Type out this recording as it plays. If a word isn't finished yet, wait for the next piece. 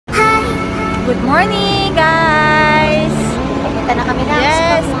Good morning, guys! Pupunta na kami ng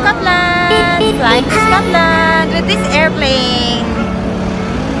Scotland! Flying to Scotland with this airplane.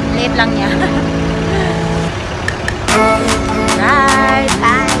 Late lang niya. Right!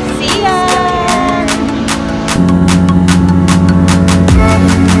 Bye! See ya!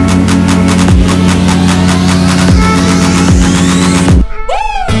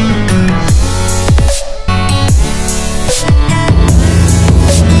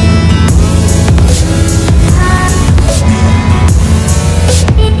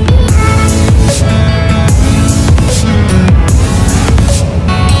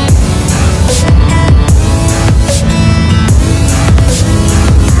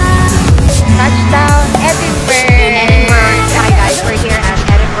 Touchdown, Edinburgh! Hi guys, we're here at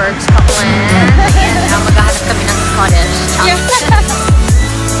Edinburgh, Scotland. And maghahanap kami ng Scottish.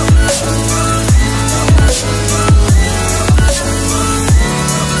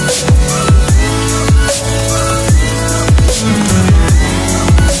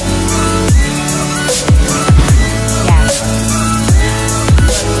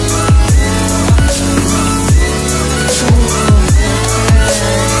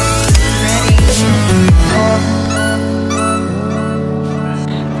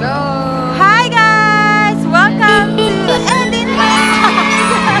 Hi guys! Welcome to Edinburgh!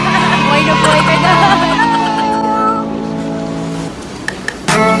 Boy na boy ka na!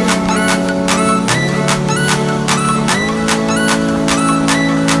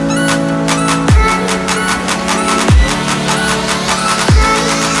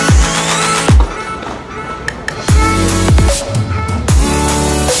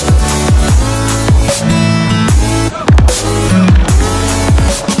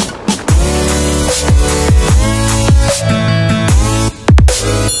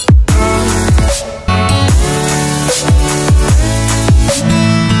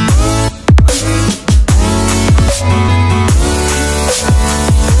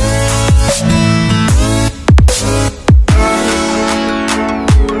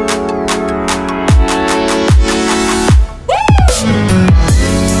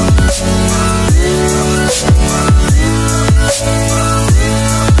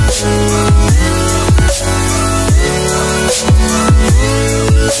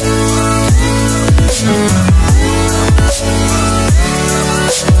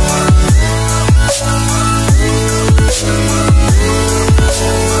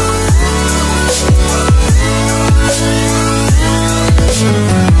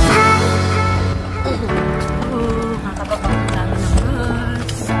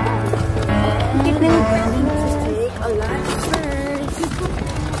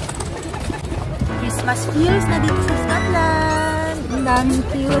 Christmas feels na dito sa Scotland. Ang daming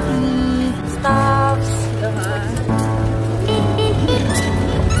cutie stuffs.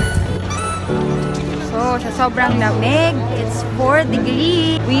 So, sa sobrang lamig, it's 4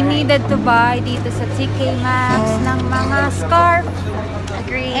 degrees. We needed to buy dito sa TK Maxx ng mga scarf.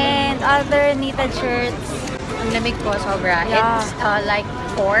 Agree. And other knitted shirts. Ang lamig po, sobra. Yeah. It's like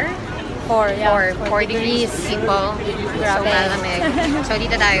 4 degrees, people. So Grabe. malamig. So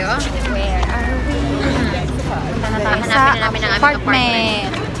dito tayo. Where are we? Hanapin na namin ang aming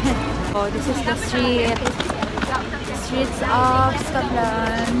apartment. Oh, this is the street. The streets of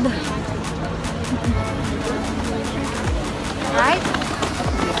Scotland. Right?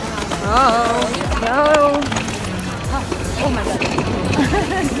 Go! Oh my God.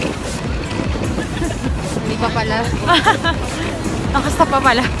 Hindi pa pala. Nakasta pa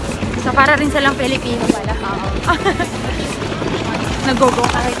pala. So, para rin silang Pilipino pala. Nag-go-go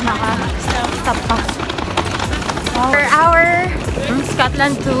kahit naka-stop pa. For our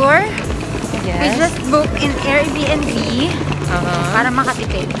Scotland tour, we just booked in Airbnb para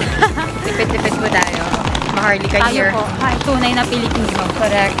makatipid. Tipid-tipid po tayo. Maharli ka Tayo here. po, ay, tunay na Pilipino.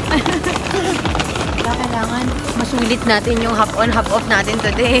 Correct. Kailangan masulit natin yung hop-on, hop-off natin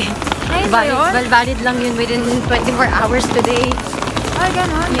today. Ay, ba yun? Valid lang yun within 24 hours today. Ay,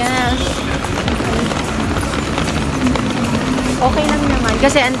 ganon. Yes. Okay lang naman.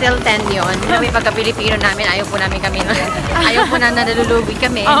 Kasi until 10 yun. Kami pagka-Pilipino namin, ayaw po na naluluwi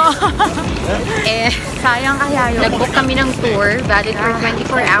kami. Sayang kaya yun. Nag-book kami ng tour, valid for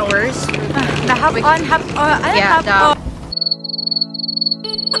 24 hours. The hop-on, hop-on.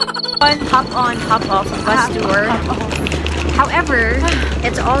 Hop-on, hop-off bus tour. However,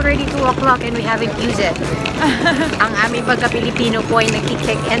 it's already 2 o'clock and we haven't used it. Ang aming pagka-Pilipino po ay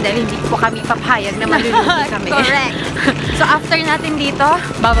nagkikick in dahil hindi po kami papayag na malulugi kami. Correct. So after natin dito,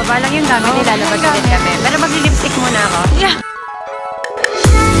 bababa lang yung gamit, Lalabas ulit kami. Pero mag-lipstick muna ako. Yeah.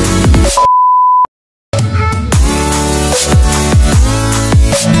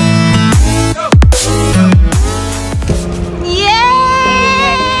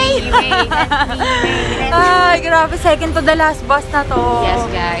 grabe, second to the last bus na to. Yes,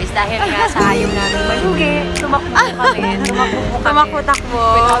 guys. Dahil nga sa ayaw namin malugi, tumakbo kami.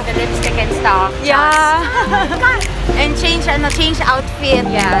 Tumakbo-takbo. With all the lipstick and stuff. Yeah. And change outfit.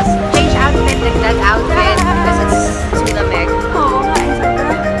 Yes. Change outfit like that outfit because it's Sulameg. Oo nga,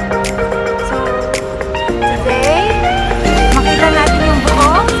 sobra. So, today, makita natin yung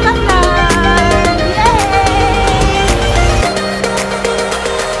buong Scotland. Yay!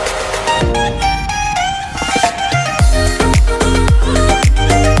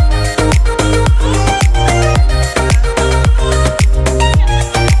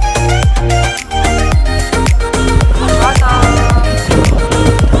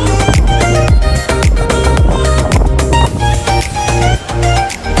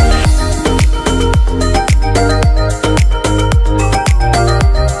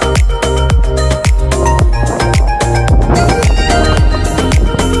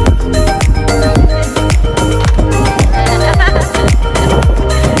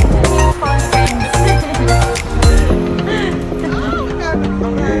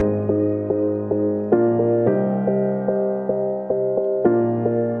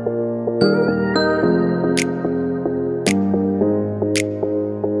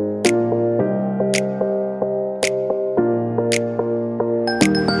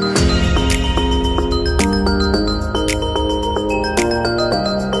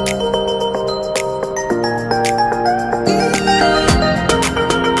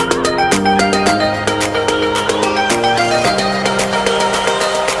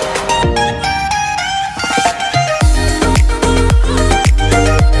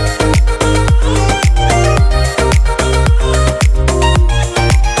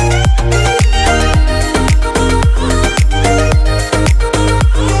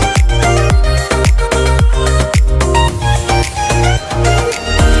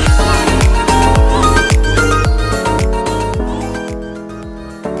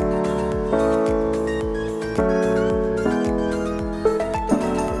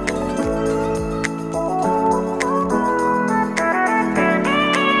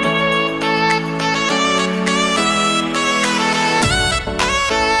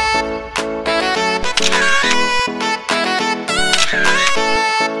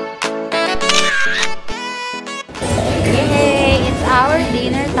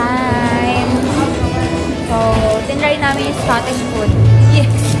 Dinner time. So, tinry namin yung Scottish food.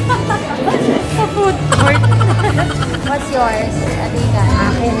 Yes. Sa food court. What's yours, Adina?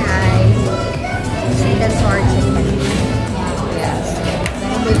 Akin ay sweet and sour chicken. Yes.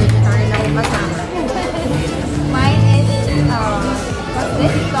 May vegetarian na akong kasama. Mine is, what's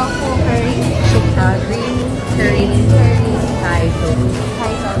this? Tofu curry? Green curry. Thai tofu.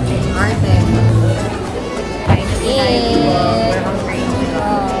 Thai tofu. Arte. Thai tofu.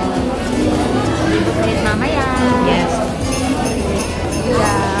 Wait, mamaya. Yes.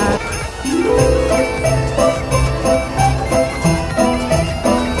 Yeah.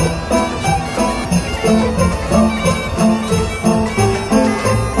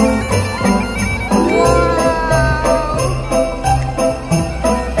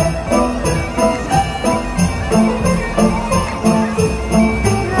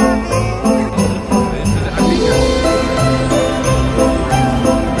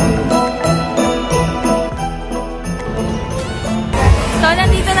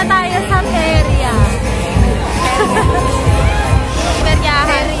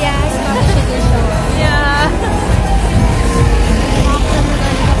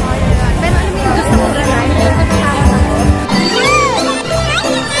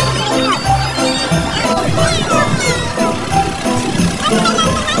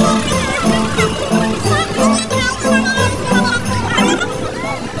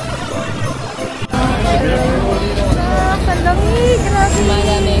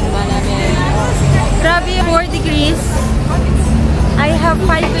 Grabe, 4 degrees. I have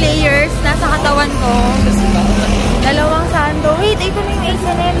 5 layers nasa katawan ko. Dalawang sando. Wait, ito na yung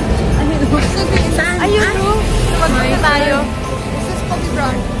H&M. Ayun, no? Magpunta tayo.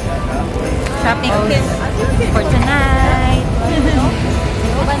 Shopping for tonight.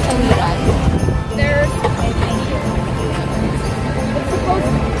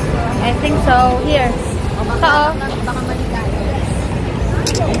 I think so. Here. Ito,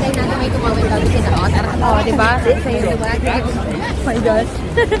 Hintay natin may tumawin daw dito sa otter. oh, diba? Sa'yo. Oh my gosh.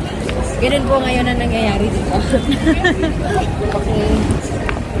 Ganun po ngayon ang nangyayari dito. Okay.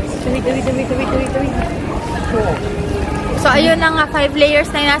 Tuwi. So, ayun na nga, 5 layers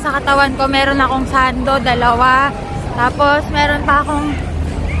na yung nasa katawan ko. Meron akong sando, 2. Tapos, meron pa akong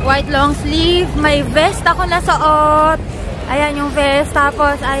white long sleeve. May vest ako nasuot. Ayan yung vest.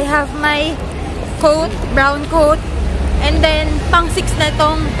 Tapos, I have my coat, brown coat. And then, pang 6 na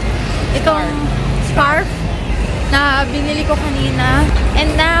itong scarf na binili ko kanina.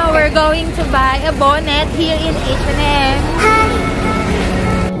 And now, we're going to buy a bonnet here in H&M.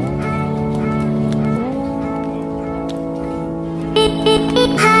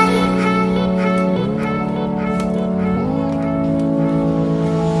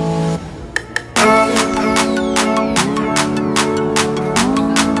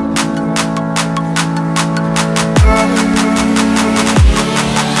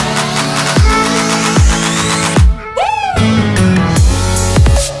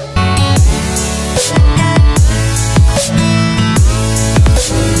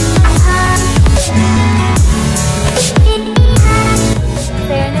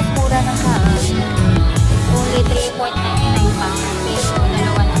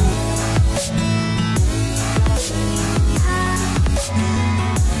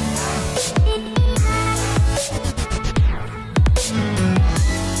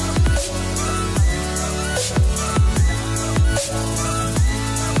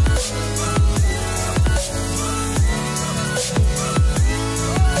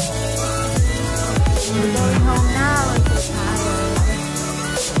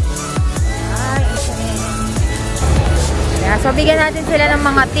 So, bigyan natin sila ng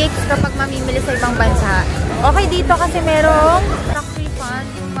mga tips kapag mamimili sa ibang bansa. Okay dito kasi merong tax refund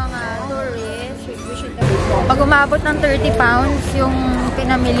yung mga tourists. Pag umabot ng 30 pounds yung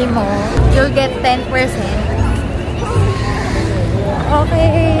pinamili mo, you'll get 10%.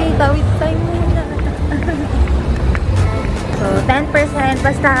 Okay, tawid tayo muna. So, 10%.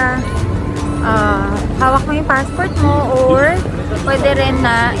 Basta, hawak mo yung passport mo or pwede rin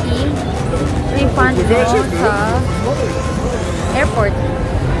na i-refund mo sa airport.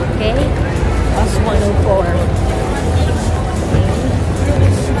 Okay? Bus 104. Okay.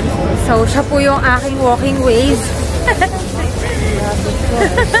 So, siya po yung aking walking ways.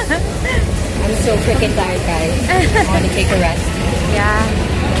 I'm so freaking tired, guys. I want to take a rest. Yeah.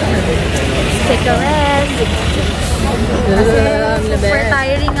 Take a rest. Kasi super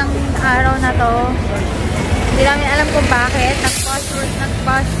tiring ang araw na to. Hindi namin alam kung bakit.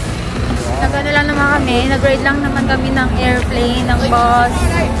 Nag-bus. Nag-ano lang naman kami. Nag-ride lang naman kami ng airplane, ng bus.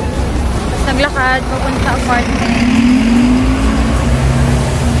 Naglakad, papunta sa apartment.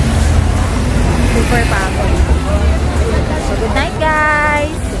 Super pagod. So, good night,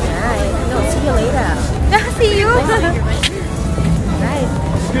 guys! Good night. No, see you later. See you! Right.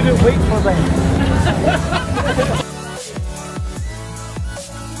 Couldn't wait for them.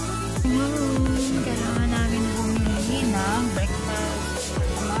 Kailangan namin bumili ng breakfast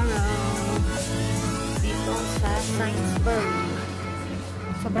tomorrow dito sa Sainsbury.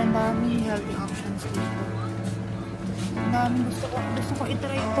 Sobrang daming healthy options dito. Ang daming gusto ko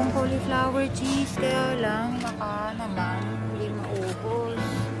itry itong cauliflower cheese, kaya lang baka naman hindi maubos.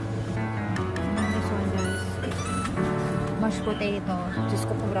 This one, guys. Mashed potato. Diyos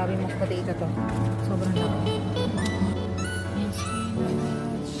ko po, grabe mashed potato to. Sobrang dami.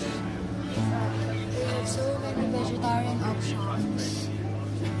 So many vegetarian options.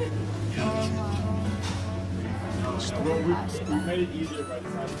 Oh, wow. Vegetable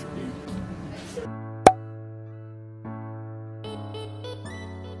pasta.